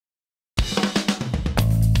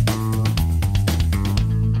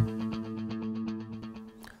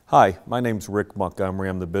Hi, my name's Rick Montgomery.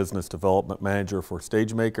 I'm the Business Development Manager for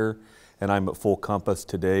Stagemaker, and I'm at Full Compass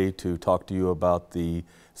today to talk to you about the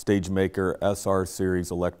Stagemaker SR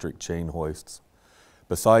Series electric chain hoists.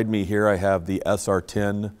 Beside me here I have the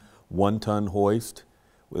SR10 1-ton hoist.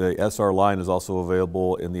 The SR line is also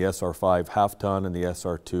available in the SR5 half-ton and the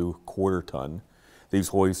SR2 quarter-ton. These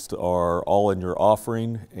hoists are all in your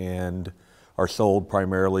offering and are sold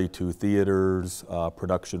primarily to theaters,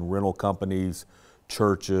 production rental companies,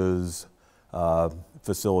 churches,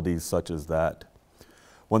 facilities such as that.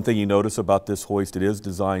 One thing you notice about this hoist, it is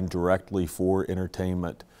designed directly for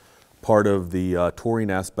entertainment. Part of the touring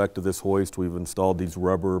aspect of this hoist, we've installed these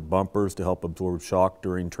rubber bumpers to help absorb shock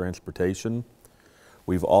during transportation.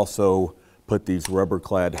 We've also put these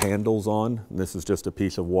rubber-clad handles on. This is just a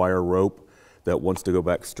piece of wire rope that wants to go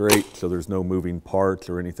back straight, so there's no moving parts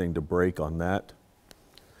or anything to break on that.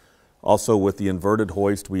 Also, with the inverted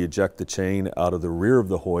hoist, we eject the chain out of the rear of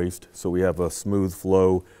the hoist, so we have a smooth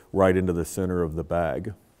flow right into the center of the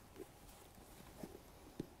bag.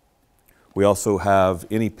 We also have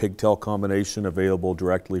any pigtail combination available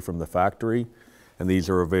directly from the factory, and these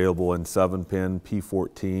are available in 7-pin,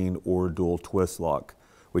 P14, or dual twist lock.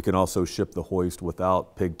 We can also ship the hoist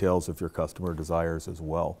without pigtails if your customer desires as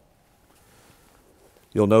well.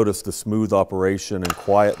 You'll notice the smooth operation and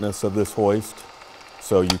quietness of this hoist,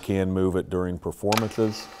 so you can move it during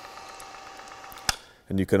performances.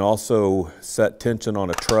 And you can also set tension on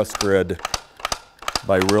a truss grid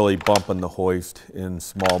by really bumping the hoist in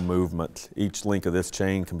small movements. Each link of this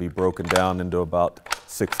chain can be broken down into about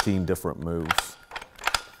 16 different moves.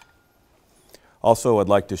 Also, I'd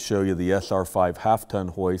like to show you the SR5 half-ton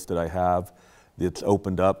hoist that I have. It's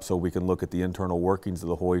opened up so we can look at the internal workings of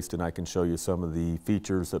the hoist, and I can show you some of the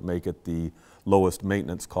features that make it the lowest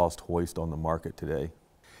maintenance cost hoist on the market today.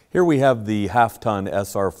 Here we have the half-ton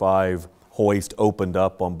SR5 hoist opened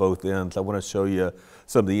up on both ends. I want to show you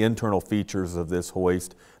some of the internal features of this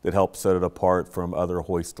hoist that help set it apart from other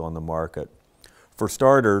hoists on the market. For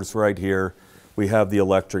starters, right here, we have the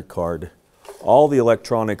electric card. All the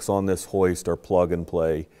electronics on this hoist are plug and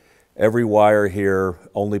play. Every wire here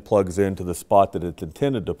only plugs into the spot that it's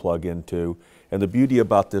intended to plug into. And the beauty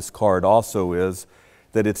about this card also is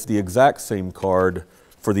that it's the exact same card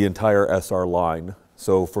for the entire SR line.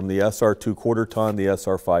 So from the SR2 quarter-ton, the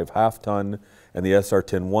SR5 half-ton, and the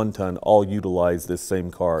SR10 1-ton all utilize this same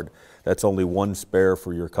card. That's only one spare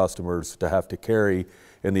for your customers to have to carry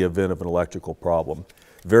in the event of an electrical problem.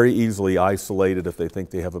 Very easily isolated. If they think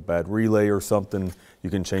they have a bad relay or something, you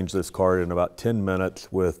can change this card in about 10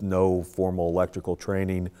 minutes with no formal electrical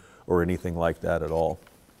training or anything like that at all.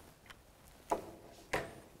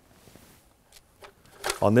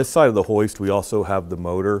 On this side of the hoist, we also have the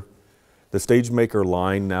motor. The Stagemaker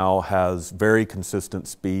line now has very consistent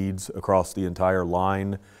speeds across the entire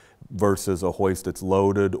line versus a hoist that's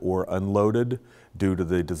loaded or unloaded due to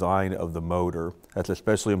the design of the motor. That's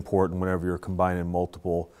especially important whenever you're combining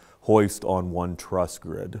multiple hoists on one truss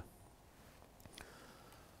grid.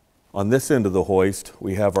 On this end of the hoist,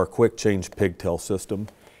 we have our quick change pigtail system.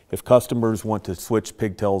 If customers want to switch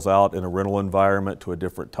pigtails out in a rental environment to a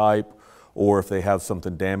different type, or if they have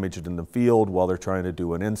something damaged in the field while they're trying to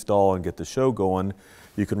do an install and get the show going,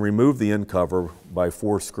 you can remove the end cover by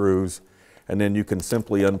 4 screws, and then you can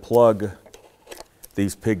simply unplug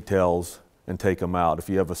these pigtails and take them out. If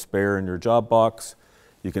you have a spare in your job box,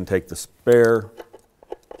 you can take the spare,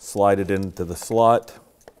 slide it into the slot,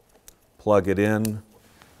 plug it in,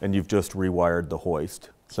 and you've just rewired the hoist.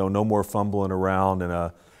 So no more fumbling around in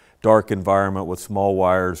a dark environment with small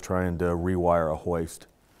wires trying to rewire a hoist.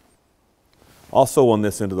 Also on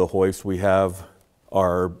this end of the hoist, we have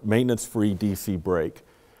our maintenance-free DC brake.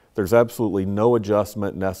 There's absolutely no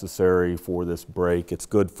adjustment necessary for this brake. It's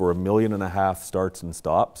good for 1.5 million starts and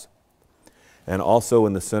stops. And also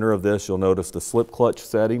in the center of this, you'll notice the slip clutch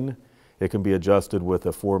setting. It can be adjusted with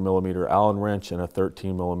a 4mm Allen wrench and a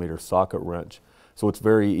 13mm socket wrench. So it's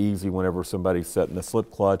very easy whenever somebody's setting the slip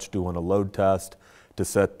clutch, doing a load test, to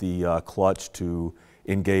set the clutch to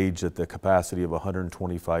engage at the capacity of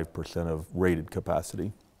 125% of rated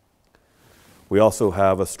capacity. We also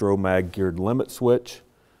have a Stromag geared limit switch.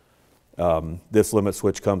 This limit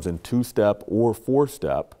switch comes in 2-step or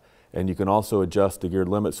 4-step, and you can also adjust the geared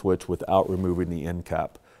limit switch without removing the end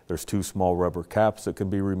cap. There's 2 small rubber caps that can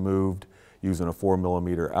be removed. Using a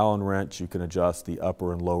 4mm Allen wrench, you can adjust the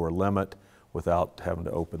upper and lower limit without having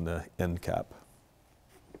to open the end cap.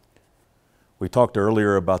 We talked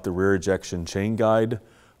earlier about the rear ejection chain guide.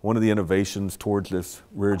 One of the innovations towards this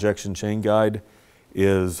rear ejection chain guide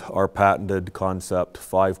is our patented concept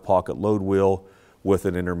 5-pocket load wheel with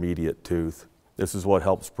an intermediate tooth. This is what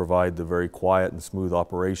helps provide the very quiet and smooth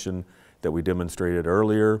operation that we demonstrated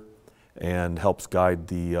earlier, and helps guide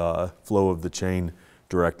the flow of the chain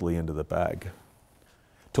directly into the bag.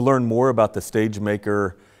 To learn more about the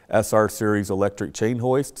Stagemaker SR Series electric chain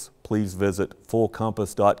hoists, please visit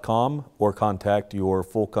fullcompass.com or contact your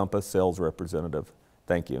Full Compass sales representative.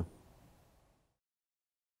 Thank you.